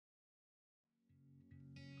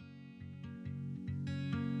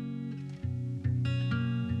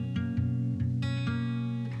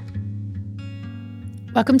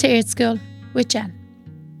Welcome to Earth School with Jen.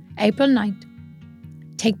 April 9th.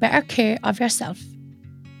 Take better care of yourself.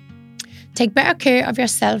 Take better care of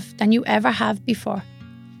yourself than you ever have before.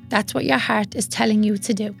 That's what your heart is telling you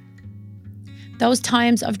to do. Those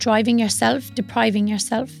times of driving yourself, depriving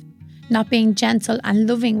yourself, not being gentle and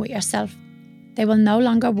loving with yourself, they will no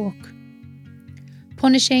longer work.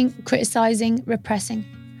 Punishing, criticizing, repressing,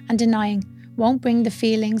 and denying won't bring the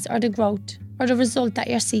feelings or the growth or the result that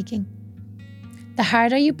you're seeking. The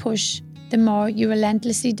harder you push, the more you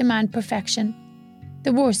relentlessly demand perfection,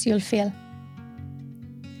 the worse you'll feel.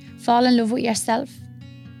 Fall in love with yourself.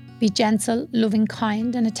 Be gentle, loving,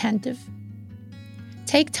 kind, and attentive.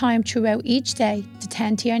 Take time throughout each day to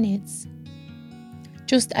tend to your needs,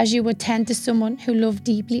 just as you would tend to someone who loved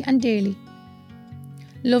deeply and dearly.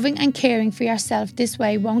 Loving and caring for yourself this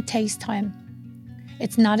way won't take time.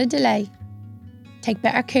 It's not a delay. Take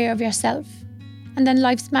better care of yourself, and then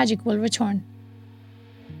life's magic will return.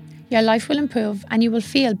 Your life will improve and you will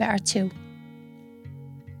feel better too.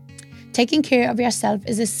 Taking care of yourself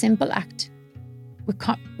is a simple act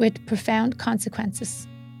with profound consequences.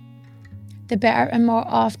 The better and more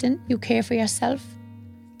often you care for yourself,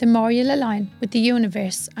 the more you'll align with the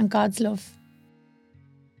universe and God's love.